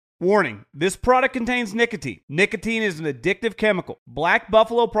Warning, this product contains nicotine. Nicotine is an addictive chemical. Black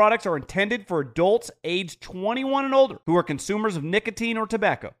Buffalo products are intended for adults aged 21 and older who are consumers of nicotine or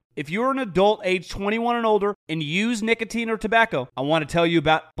tobacco. If you're an adult aged 21 and older and use nicotine or tobacco, I want to tell you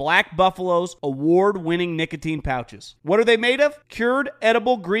about Black Buffalo's award-winning nicotine pouches. What are they made of? Cured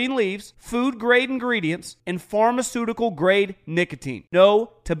edible green leaves, food-grade ingredients, and pharmaceutical-grade nicotine.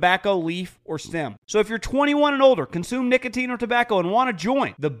 No tobacco leaf or stem. So if you're 21 and older, consume nicotine or tobacco, and want to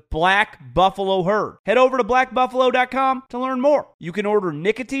join the Black Buffalo herd, head over to blackbuffalo.com to learn more. You can order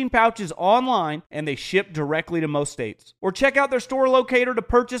nicotine pouches online, and they ship directly to most states. Or check out their store locator to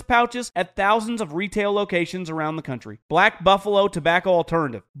purchase pouches at thousands of retail locations around the country. Black Buffalo Tobacco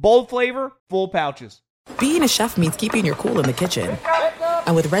Alternative. Bold flavor, full pouches. Being a chef means keeping your cool in the kitchen.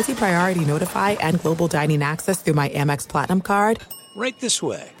 And with Resi Priority Notify and Global Dining Access through my Amex Platinum card, right this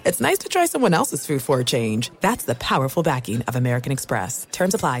way. It's nice to try someone else's food for a change. That's the powerful backing of American Express.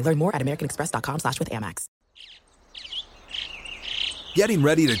 Terms apply. Learn more at americanexpress.com/withAmex. Getting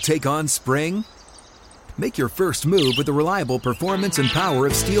ready to take on spring? Make your first move with the reliable performance and power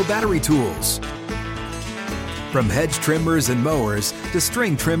of Steel battery tools. From hedge trimmers and mowers to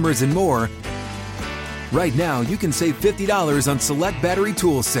string trimmers and more, right now you can save $50 on select battery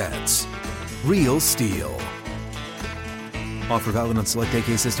tool sets. Real Steel. Offer valid on select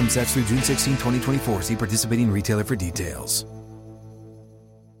AK system sets through June 16, 2024. See participating retailer for details.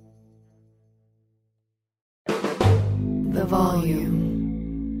 The volume.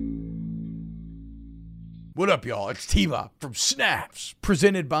 What up, y'all? It's T-Bop from Snaps,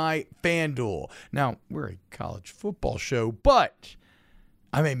 presented by FanDuel. Now, we're a college football show, but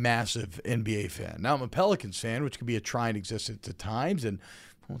I'm a massive NBA fan. Now, I'm a Pelicans fan, which can be a trying existence at times, and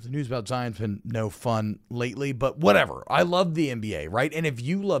well, the news about Zion's been no fun lately, but whatever. I love the NBA, right? And if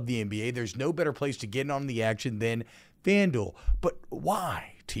you love the NBA, there's no better place to get on the action than FanDuel. But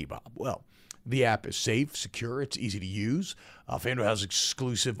why, T-Bob? Well, the app is safe, secure, it's easy to use. FanDuel has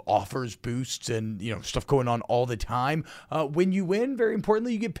exclusive offers, boosts, and stuff going on all the time. When you win, very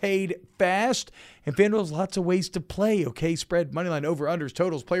importantly, you get paid fast. And FanDuel has lots of ways to play, okay? Spread, moneyline, over-unders,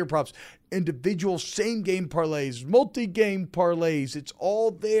 totals, player props, individual same-game parlays, multi-game parlays. It's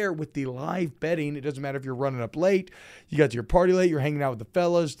all there with the live betting. It doesn't matter if you're running up late, you got to your party late, you're hanging out with the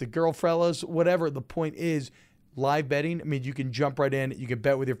fellas, the girl fellas, whatever. The point is, live betting, I mean, you can jump right in, you can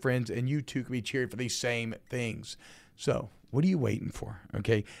bet with your friends, and you too can be cheering for these same things. So, what are you waiting for,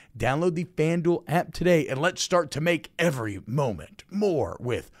 okay? Download the FanDuel app today, and let's start to make every moment more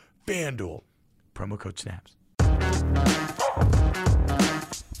with FanDuel. Promo code SNAPS.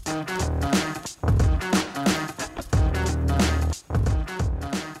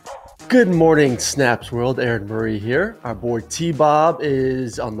 Good morning, Snaps World. Aaron Murray here. Our boy T-Bob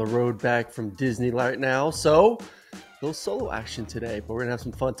is on the road back from Disney right now. So, a little solo action today, but we're going to have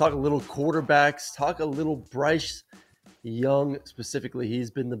some fun. Talk a little quarterbacks, talk a little Bryce Young specifically.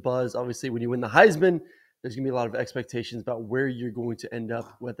 He's been the buzz. Obviously, when you win the Heisman, there's going to be a lot of expectations about where you're going to end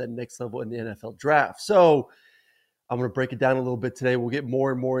up with that next level in the NFL draft. So, I'm going to break it down a little bit today. We'll get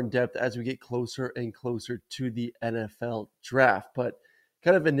more and more in depth as we get closer and closer to the NFL draft. But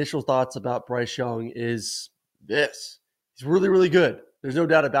kind of initial thoughts about Bryce Young is this. He's really, really good. There's no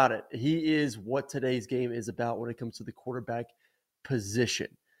doubt about it. He is what today's game is about when it comes to the quarterback position.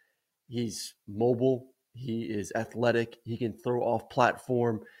 He's mobile. He is athletic. He can throw off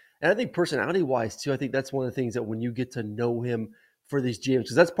platform. And I think personality-wise, too, I think that's one of the things that when you get to know him for these GMs,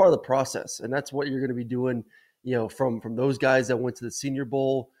 because that's part of the process. And that's what you're going to be doing, from those guys that went to the Senior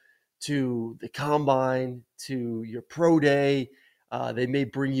Bowl to the Combine to your pro day. They may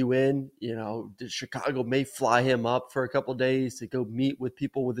bring you in, Chicago may fly him up for a couple of days to go meet with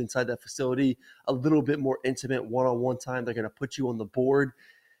people inside that facility, a little bit more intimate one-on-one time. They're going to put you on the board.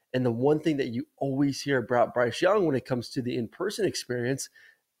 And the one thing that you always hear about Bryce Young when it comes to the in-person experience,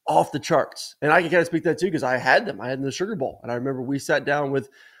 off the charts. And I can kind of speak to that too, because I had them in the Sugar Bowl. And I remember we sat down with,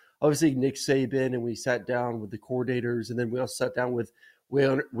 obviously, Nick Saban, and we sat down with the coordinators. And then we also sat down with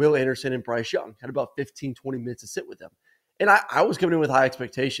Will Anderson and Bryce Young. Had about 15, 20 minutes to sit with them. And I was coming in with high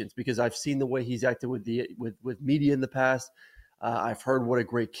expectations because I've seen the way he's acted with media in the past. I've heard what a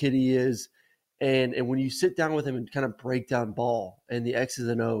great kid he is. And when you sit down with him and kind of break down ball and the X's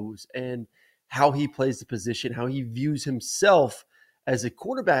and O's and how he plays the position, how he views himself as a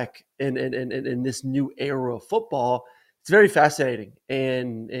quarterback in this new era of football, it's very fascinating.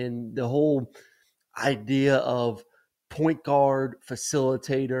 And the whole idea of point guard,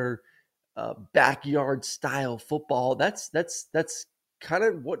 facilitator, backyard style football, that's kind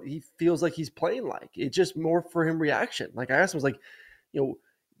of what he feels like he's playing like. It's just more for him reaction. Like I asked him, I was like,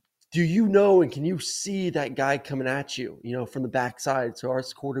 do you know and can you see that guy coming at you, from the backside? So our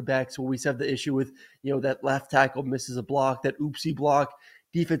quarterbacks always have the issue with, that left tackle misses a block, that oopsie block,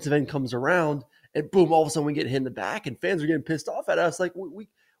 defensive end comes around, and boom, all of a sudden we get hit in the back, and fans are getting pissed off at us. Like, we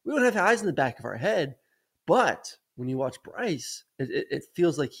don't have eyes in the back of our head. But when you watch Bryce, it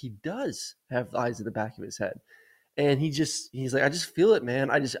feels like he does have eyes in the back of his head. And he's like, I just feel it, man.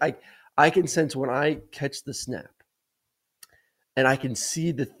 I can sense when I catch the snap and I can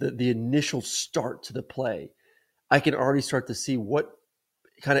see the initial start to the play, I can already start to see what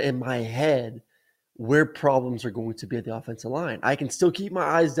kind of in my head where problems are going to be at the offensive line. I can still keep my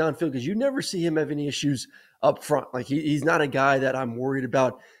eyes downfield because you never see him have any issues up front. Like he's not a guy that I'm worried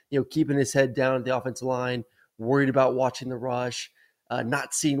about, keeping his head down at the offensive line, worried about watching the rush,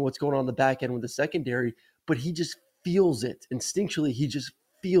 not seeing what's going on in the back end with the secondary, but he just feels it. Instinctually, he just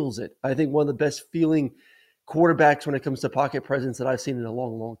feels it. I think one of the best feeling quarterbacks when it comes to pocket presence that I've seen in a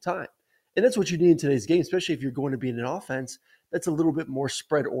long, long time. And that's what you need in today's game, especially if you're going to be in an offense that's a little bit more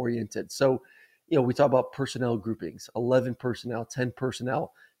spread oriented. So, we talk about personnel groupings, 11 personnel, 10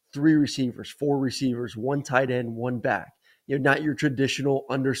 personnel, 3 receivers, 4 receivers, 1 tight end, 1 back. Not your traditional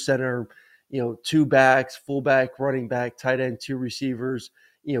under center, 2 backs, fullback, running back, tight end, 2 receivers,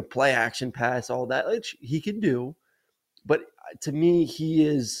 play action pass, all that. Which he can do. But to me,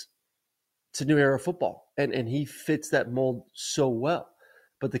 it's a new era of football, and he fits that mold so well.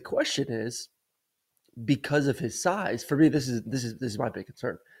 But the question is, because of his size, for me, this is my big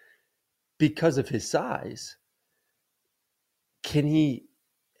concern. Because of his size, can he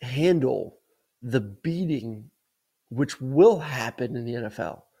handle the beating which will happen in the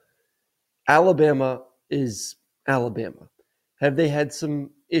NFL? Alabama is Alabama. Have they had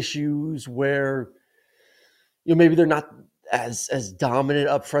some issues where maybe they're not as dominant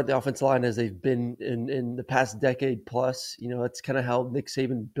up front the offensive line as they've been in the past decade plus? That's kind of how Nick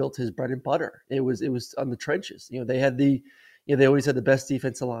Saban built his bread and butter. It was on the trenches. They had they always had the best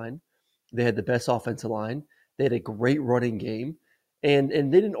defensive line. They had the best offensive line. They had a great running game. And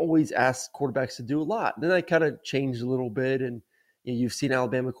they didn't always ask quarterbacks to do a lot. Then that kind of changed a little bit. And you've seen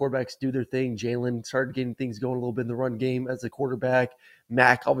Alabama quarterbacks do their thing. Jalen started getting things going a little bit in the run game as a quarterback.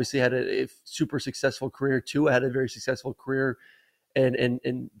 Mac obviously had a super successful career. Tua had a very successful career.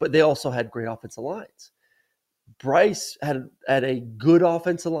 But they also had great offensive lines. Bryce had a good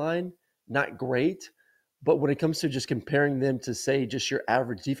offensive line, not great. But when it comes to just comparing them to, say, just your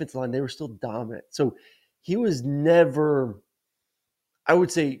average defensive line, they were still dominant. So he was never, I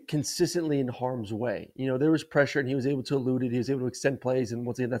would say, consistently in harm's way. There was pressure and he was able to elude it. He was able to extend plays. And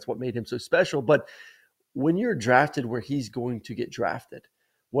once again, that's what made him so special. But when you're drafted where he's going to get drafted,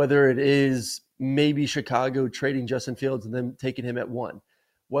 whether it is maybe Chicago trading Justin Fields and then taking him at 1,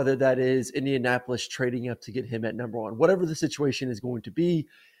 whether that is Indianapolis trading up to get him at number 1, whatever the situation is going to be,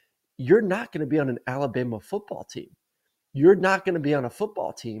 you're not going to be on an Alabama football team. You're not going to be on a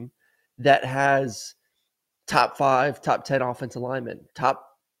football team that has top 5, top 10 offensive linemen, top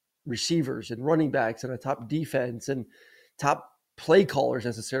receivers and running backs, and a top defense and top play callers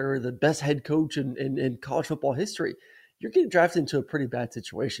necessarily, the best head coach in college football history. You're getting drafted into a pretty bad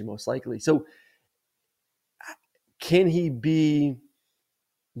situation, most likely. So can he be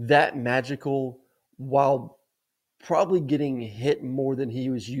that magical while probably getting hit more than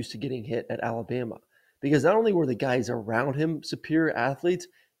he was used to getting hit at Alabama? Because not only were the guys around him superior athletes,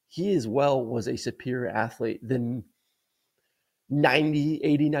 he as well was a superior athlete than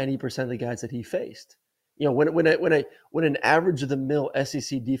 90% of the guys that he faced. When an average of the mill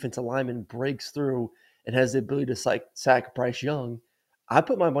SEC defensive lineman breaks through and has the ability to sack Bryce Young, I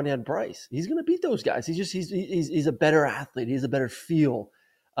put my money on Bryce. He's going to beat those guys. He's a better athlete. He has a better feel.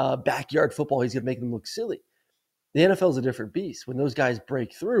 Backyard football, he's going to make them look silly. The NFL is a different beast. When those guys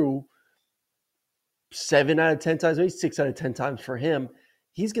break through 7 out of 10 times, maybe 6 out of 10 times for him,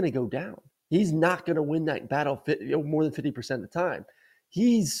 he's going to go down. He's not going to win that battle more than 50% of the time.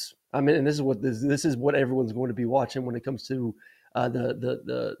 And this is what everyone's going to be watching when it comes to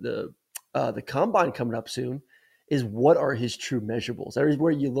the combine coming up soon, is what are his true measurables.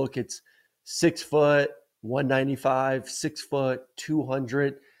 Everywhere you look, it's 6 foot, 195, 6 foot,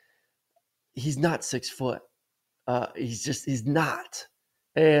 200. He's not 6 foot. He's not.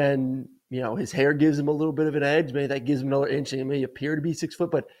 And, his hair gives him a little bit of an edge. Maybe that gives him another inch. He may appear to be 6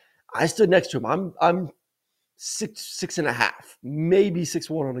 foot, but I stood next to him. I'm 6.5, maybe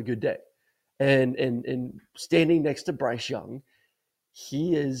 6'1" on a good day. And standing next to Bryce Young,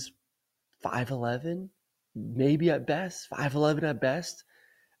 he is 5'11", maybe at best, 5'11" at best.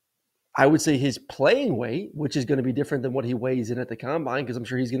 I would say his playing weight, which is going to be different than what he weighs in at the combine, because I'm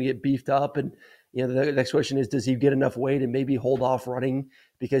sure he's going to get beefed up. And the next question is, does he get enough weight and maybe hold off running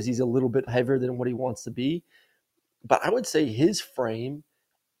because he's a little bit heavier than what he wants to be. But I would say his frame,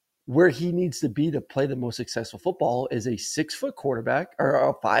 where he needs to be to play the most successful football, is a 6-foot quarterback or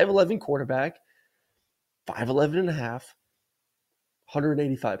a 5'11 quarterback, 5'11 and a half,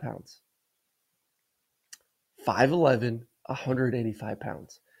 185 pounds. 5'11, 185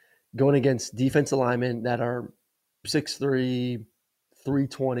 pounds. Going against defensive linemen that are 6'3",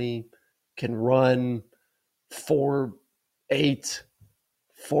 320, can run 4'8",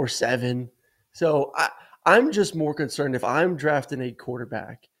 4'7". So I'm just more concerned if I'm drafting a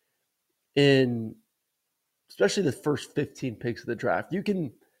quarterback in especially the first 15 picks of the draft. You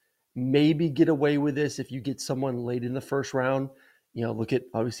can maybe get away with this if you get someone late in the first round. Look at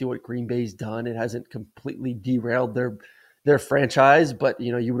obviously what Green Bay's done. It hasn't completely derailed their franchise, but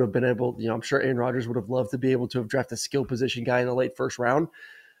you would have been able, I'm sure Aaron Rodgers would have loved to be able to have drafted a skill position guy in the late first round.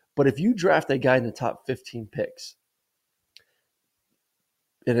 But if you draft a guy in the top 15 picks,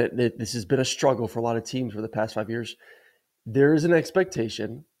 and this has been a struggle for a lot of teams for the past 5 years, there is an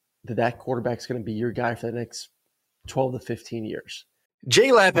expectation that quarterback's going to be your guy for the next 12 to 15 years.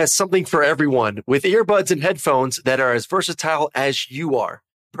 JLab has something for everyone with earbuds and headphones that are as versatile as you are.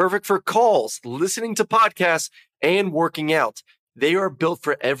 Perfect for calls, listening to podcasts, and working out. They are built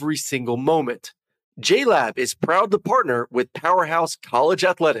for every single moment. JLab is proud to partner with Powerhouse College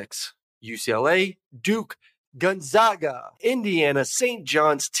Athletics, UCLA, Duke, Gonzaga, Indiana, St.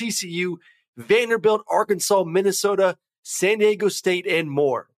 John's, TCU, Vanderbilt, Arkansas, Minnesota, San Diego State, and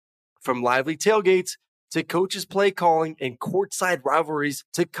more. From lively tailgates to coaches' play calling and courtside rivalries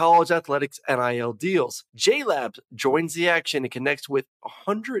to college athletics NIL deals, JLab joins the action and connects with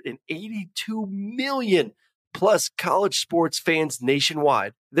 182 million plus college sports fans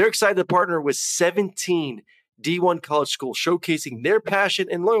nationwide. They're excited to partner with 17 D1 college schools, showcasing their passion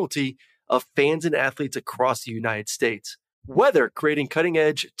and loyalty of fans and athletes across the United States. Whether creating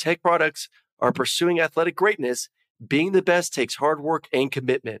cutting-edge tech products or pursuing athletic greatness, being the best takes hard work and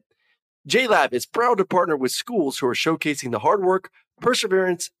commitment. JLab is proud to partner with schools who are showcasing the hard work,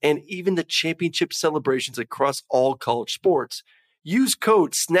 perseverance, and even the championship celebrations across all college sports. Use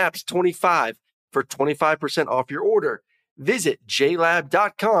code SNAPS25 for 25% off your order. Visit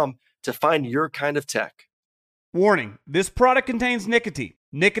JLab.com to find your kind of tech. Warning, this product contains nicotine.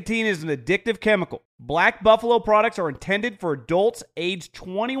 Nicotine is an addictive chemical. Black Buffalo products are intended for adults aged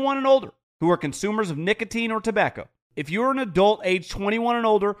 21 and older who are consumers of nicotine or tobacco. If you're an adult aged 21 and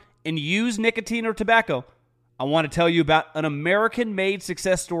older and use nicotine or tobacco, I want to tell you about an American-made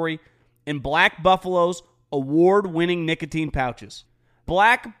success story in Black Buffalo's award-winning nicotine pouches.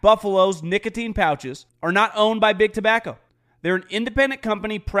 Black Buffalo's nicotine pouches are not owned by Big Tobacco. They're an independent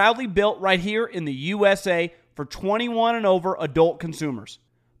company proudly built right here in the USA for 21 and over adult consumers.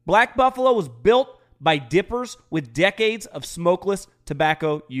 Black Buffalo was built by dippers with decades of smokeless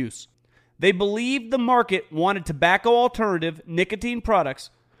tobacco use. They believed the market wanted tobacco alternative nicotine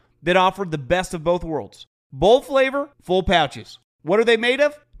products that offered the best of both worlds. Bold flavor, full pouches. What are they made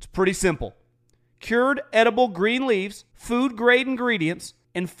of? It's pretty simple. Cured edible green leaves, food-grade ingredients,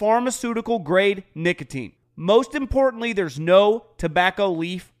 and pharmaceutical-grade nicotine. Most importantly, there's no tobacco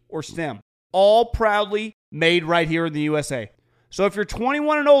leaf or stem. All proudly made right here in the USA. So if you're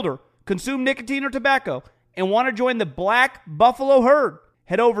 21 and older, consume nicotine or tobacco, and want to join the Black Buffalo herd,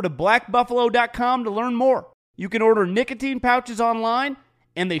 head over to blackbuffalo.com to learn more. You can order nicotine pouches online,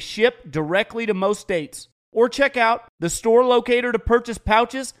 and they ship directly to most states. Or check out the store locator to purchase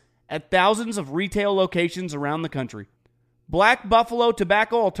pouches at thousands of retail locations around the country. Black Buffalo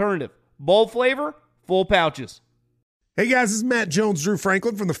Tobacco Alternative. Bold flavor, full pouches. Hey guys, this is Matt Jones, Drew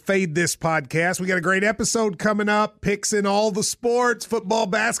Franklin from the Fade This podcast. We got a great episode coming up, picks in all the sports, football,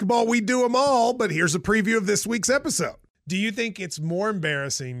 basketball, we do them all, but here's a preview of this week's episode. Do you think it's more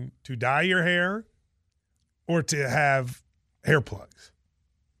embarrassing to dye your hair or to have hair plugs?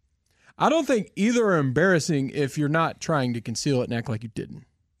 I don't think either are embarrassing if you're not trying to conceal it and act like you didn't.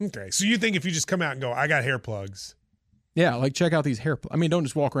 Okay, so you think if you just come out and go, I got hair plugs. Yeah, like check out these hair plugs. I mean, don't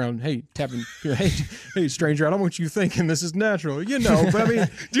just walk around, hey, tapping, hey, stranger, I don't want you thinking this is natural. But I mean,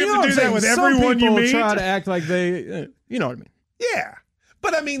 do you have to do that with everyone you meet? Try to act like they, you know what I mean? Yeah.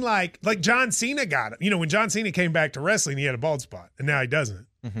 But I mean, like John Cena got it. When John Cena came back to wrestling, he had a bald spot, and now he doesn't.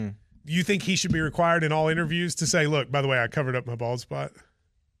 Mm-hmm. You think he should be required in all interviews to say, look, by the way, I covered up my bald spot?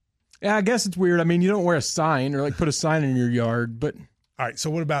 Yeah, I guess it's weird. I mean, you don't wear a sign or put a sign in your yard, but. All right,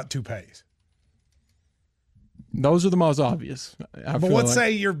 so what about toupees? Those are the most obvious. But let's say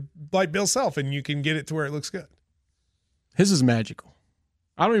you're like Bill Self and you can get it to where it looks good. His is magical.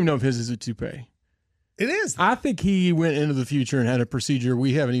 I don't even know if his is a toupee. It is. I think he went into the future and had a procedure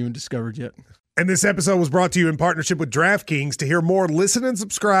we haven't even discovered yet. And this episode was brought to you in partnership with DraftKings. To hear more, listen and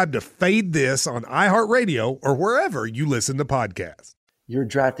subscribe to Fade This on iHeartRadio or wherever you listen to podcasts. You're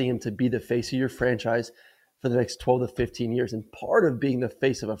drafting him to be the face of your franchise for the next 12 to 15 years. And part of being the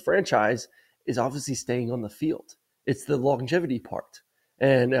face of a franchise is obviously staying on the field. It's the longevity part.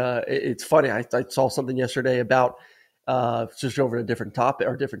 And it's funny. I saw something yesterday about just over a different topic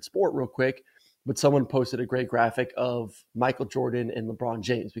or different sport real quick, but someone posted a great graphic of Michael Jordan and LeBron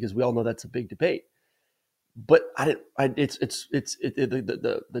James, because we all know that's a big debate. But the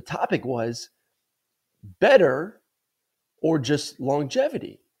topic was better or just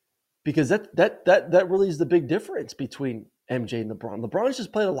longevity, because that really is the big difference between MJ and LeBron. LeBron's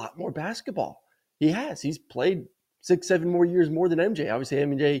just played a lot more basketball. He's played 6-7 more years more than MJ. Obviously,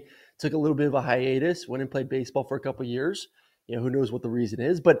 MJ took a little bit of a hiatus, went and played baseball for a couple of years. Who knows what the reason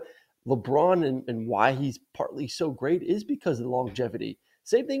is, but LeBron and why he's partly so great is because of the longevity.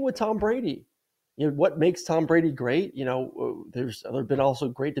 Same thing with Tom Brady. What makes Tom Brady great? There have been also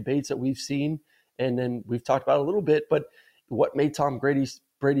great debates that we've seen, and then we've talked about a little bit, but what made Tom Brady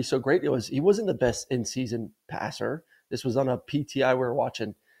so great was he wasn't the best in-season passer. This was on a PTI we were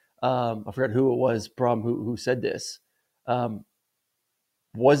watching. I forgot who it was, Brum, who said this.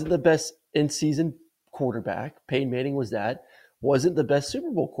 Wasn't the best in-season quarterback. Peyton Manning was that. Wasn't the best Super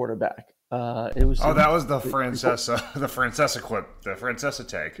Bowl quarterback. That was the Francesa clip, the Francesa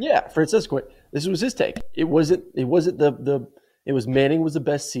take. Yeah, Francesa quit. This was his take. It was Manning was the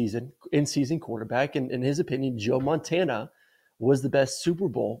best in-season quarterback, and in his opinion, Joe Montana was the best Super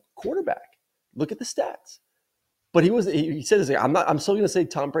Bowl quarterback. Look at the stats. But he said this, I'm still going to say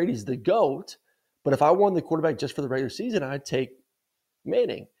Tom Brady's the GOAT, but if I won the quarterback just for the regular season, I'd take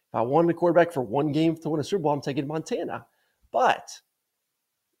Manning. If I won the quarterback for one game to win a Super Bowl, I'm taking Montana. But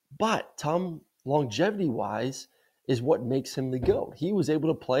Tom, longevity-wise, is what makes him the GOAT. He was able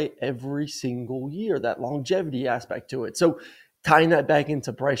to play every single year, that longevity aspect to it. So tying that back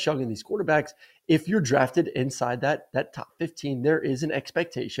into Bryce Young and these quarterbacks, if you're drafted inside that top 15, there is an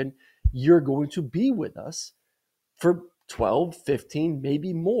expectation you're going to be with us for 12, 15,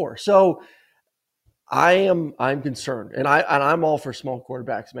 maybe more. So I'm concerned, and I'm all for small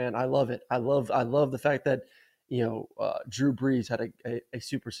quarterbacks, man. I love it. I love the fact that Drew Brees had a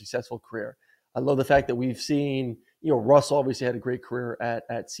super successful career. I love the fact that we've seen Russ obviously had a great career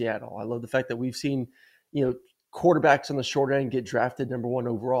at Seattle. I love the fact that we've seen quarterbacks on the short end get drafted number one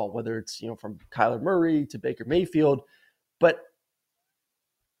overall, whether it's from Kyler Murray to Baker Mayfield, but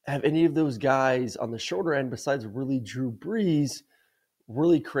have any of those guys on the shorter end, besides really Drew Brees,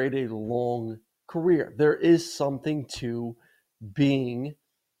 really created a long career? There is something to being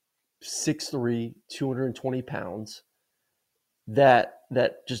 6'3", 220 pounds that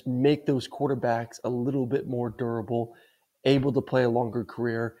just make those quarterbacks a little bit more durable, able to play a longer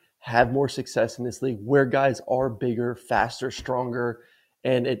career, have more success in this league where guys are bigger, faster, stronger,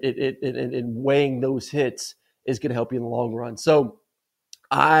 and it weighing those hits is going to help you in the long run. So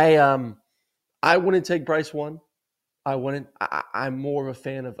I wouldn't take Bryce 1. I wouldn't. I'm more of a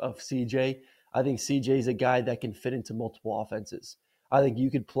fan of CJ. I think CJ is a guy that can fit into multiple offenses. I think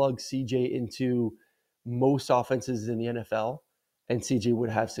you could plug CJ into most offenses in the NFL, and CJ would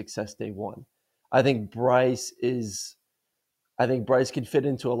have success day one. I think Bryce can fit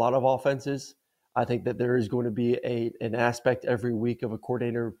into a lot of offenses. I think that there is going to be an aspect every week of a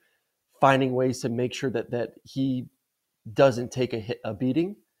coordinator finding ways to make sure that he doesn't take a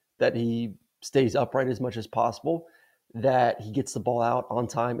beating, that he stays upright as much as possible, that he gets the ball out on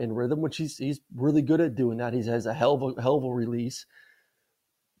time in rhythm, which he's really good at doing that. He has a hell of a release.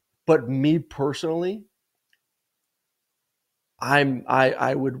 But me personally, I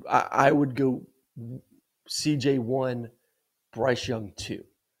would go CJ 1, Bryce Young 2.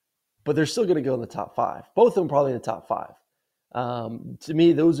 But they're still going to go in the top 5. Both of them probably in the top 5. To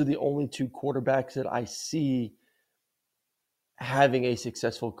me, those are the only two quarterbacks that I see having a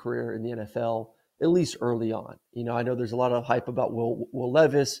successful career in the NFL, at least early on. I know there's a lot of hype about Will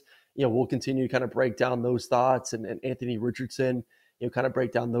Levis. We'll continue to kind of break down those thoughts, and Anthony Richardson, kind of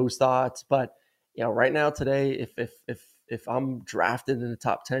break down those thoughts. But right now today, if I'm drafted in the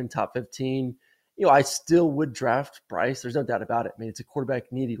top 10, top 15, I still would draft Bryce. There's no doubt about it. I mean, it's a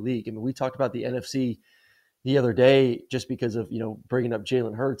quarterback needy league. I mean, we talked about the NFC the other day just because of bringing up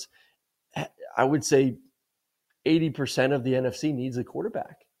Jalen Hurts. I would say 80% of the NFC needs a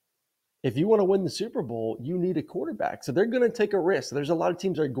quarterback. If you want to win the Super Bowl, you need a quarterback. So they're going to take a risk. So there's a lot of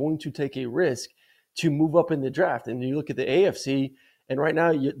teams that are going to take a risk to move up in the draft. And you look at the AFC, and right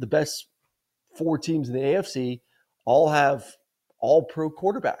now the best 4 teams in the AFC all have all-pro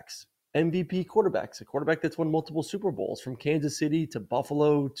quarterbacks, MVP quarterbacks, a quarterback that's won multiple Super Bowls, from Kansas City to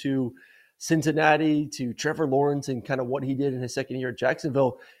Buffalo to Cincinnati to Trevor Lawrence and kind of what he did in his second year at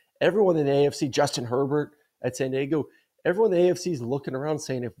Jacksonville, everyone in the AFC, Justin Herbert at San Diego, everyone in the AFC is looking around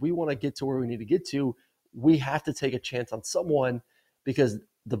saying, if we want to get to where we need to get to, we have to take a chance on someone because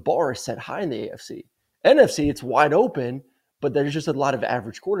the bar is set high in the AFC. NFC, it's wide open, but there's just a lot of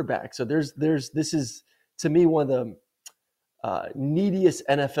average quarterbacks. So this is, to me, one of the neediest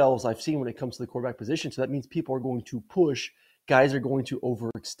NFLs I've seen when it comes to the quarterback position. So that means people are going to push. Guys are going to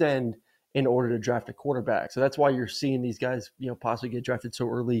overextend in order to draft a quarterback. So that's why you're seeing these guys, possibly get drafted so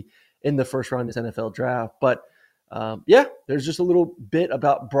early in the first round of this NFL draft. But there's just a little bit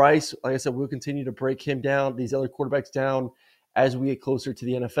about Bryce. Like I said, we'll continue to break him down, these other quarterbacks down as we get closer to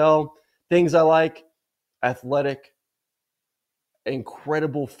the NFL. Things I like: athletic,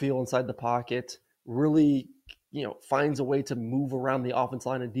 incredible feel inside the pocket, really, finds a way to move around the offensive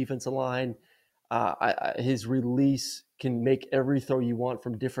line and defensive line. His release can make every throw you want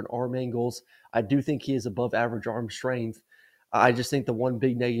from different arm angles. I do think he is above average arm strength. I just think the one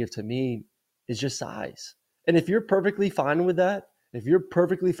big negative to me is just size. And if you're perfectly fine with that, if you're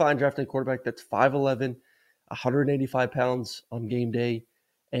perfectly fine drafting a quarterback that's 5'11", 185 pounds on game day,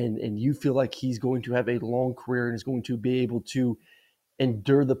 and you feel like he's going to have a long career and is going to be able to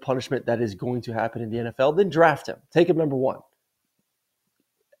endure the punishment that is going to happen in the NFL, then draft him. Take him number one.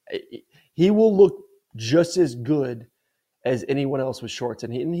 He will look just as good as anyone else with shorts,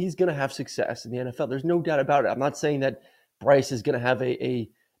 and he's going to have success in the NFL. There's no doubt about it. I'm not saying that Bryce is going to have a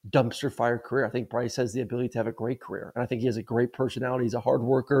dumpster fire career. I think Bryce has the ability to have a great career, and I think he has a great personality. He's a hard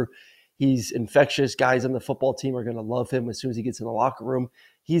worker. He's infectious. Guys on the football team are going to love him as soon as he gets in the locker room.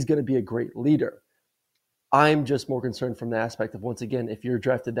 He's going to be a great leader. I'm just more concerned from the aspect of, once again, if you're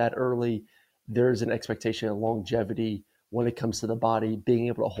drafted that early, there's an expectation of longevity when it comes to the body, being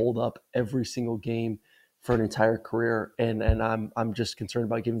able to hold up every single game for an entire career. And I'm just concerned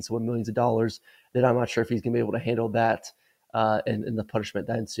about giving someone millions of dollars that I'm not sure if he's going to be able to handle that and the punishment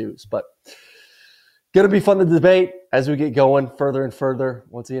that ensues. But going to be fun to debate as we get going further and further.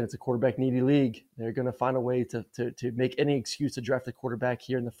 Once again, it's a quarterback-needy league. They're going to find a way to make any excuse to draft a quarterback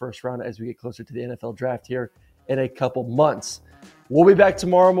here in the first round as we get closer to the NFL draft here in a couple months. We'll be back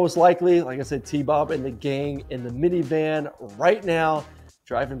tomorrow, most likely. Like I said, T-Bob and the gang in the minivan right now,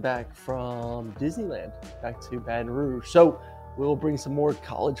 driving back from Disneyland back to Baton Rouge. So we'll bring some more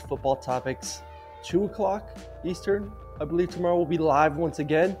college football topics. 2 o'clock Eastern, I believe tomorrow we'll be live once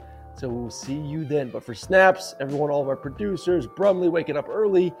again. So we'll see you then. But for Snaps, everyone, all of our producers, Brumley waking up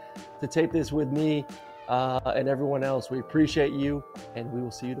early to tape this with me, and everyone else, we appreciate you, and we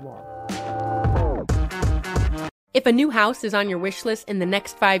will see you tomorrow. If a new house is on your wish list in the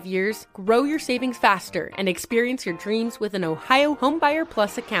next 5 years, grow your savings faster and experience your dreams with an Ohio Homebuyer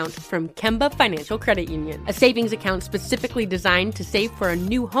Plus account from Kemba Financial Credit Union. A savings account specifically designed to save for a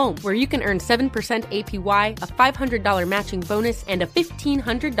new home, where you can earn 7% APY, a $500 matching bonus, and a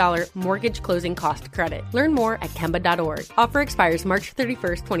 $1,500 mortgage closing cost credit. Learn more at Kemba.org. Offer expires March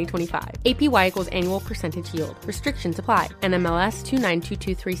 31st, 2025. APY equals annual percentage yield. Restrictions apply. NMLS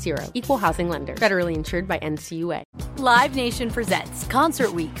 292230. Equal housing lender. Federally insured by NCUA. Live Nation presents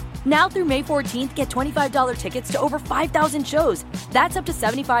Concert Week. Now through May 14th, get $25 tickets to over 5,000 shows. That's up to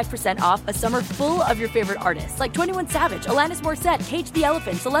 75% off a summer full of your favorite artists like 21 Savage, Alanis Morissette, Cage the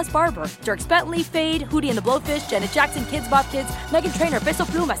Elephant, Celeste Barber, Dierks Bentley, Fade, Hootie and the Blowfish, Janet Jackson, Kidz Bop Kids, Meghan Trainor, Peso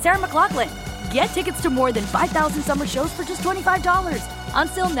Pluma, Sarah McLachlan. Get tickets to more than 5,000 summer shows for just $25.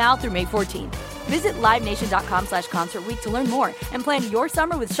 Until now through May 14th. Visit LiveNation.com/Concert Week to learn more and plan your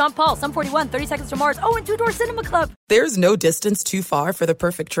summer with Sean Paul, Sum 41, 30 Seconds to Mars, and Two Door Cinema Club. There's no distance too far for the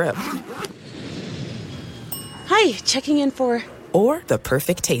perfect trip. Hi, checking in for... Or the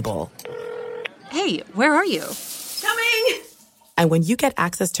perfect table. Hey, where are you? Coming! And when you get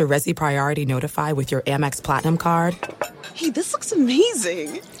access to Resi Priority Notify with your Amex Platinum card... Hey, this looks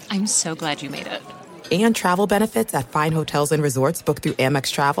amazing. I'm so glad you made it. And travel benefits at fine hotels and resorts booked through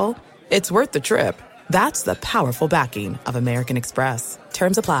Amex Travel... It's worth the trip. That's the powerful backing of American Express.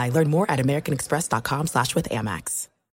 Terms apply. Learn more at americanexpress.com/withAmex.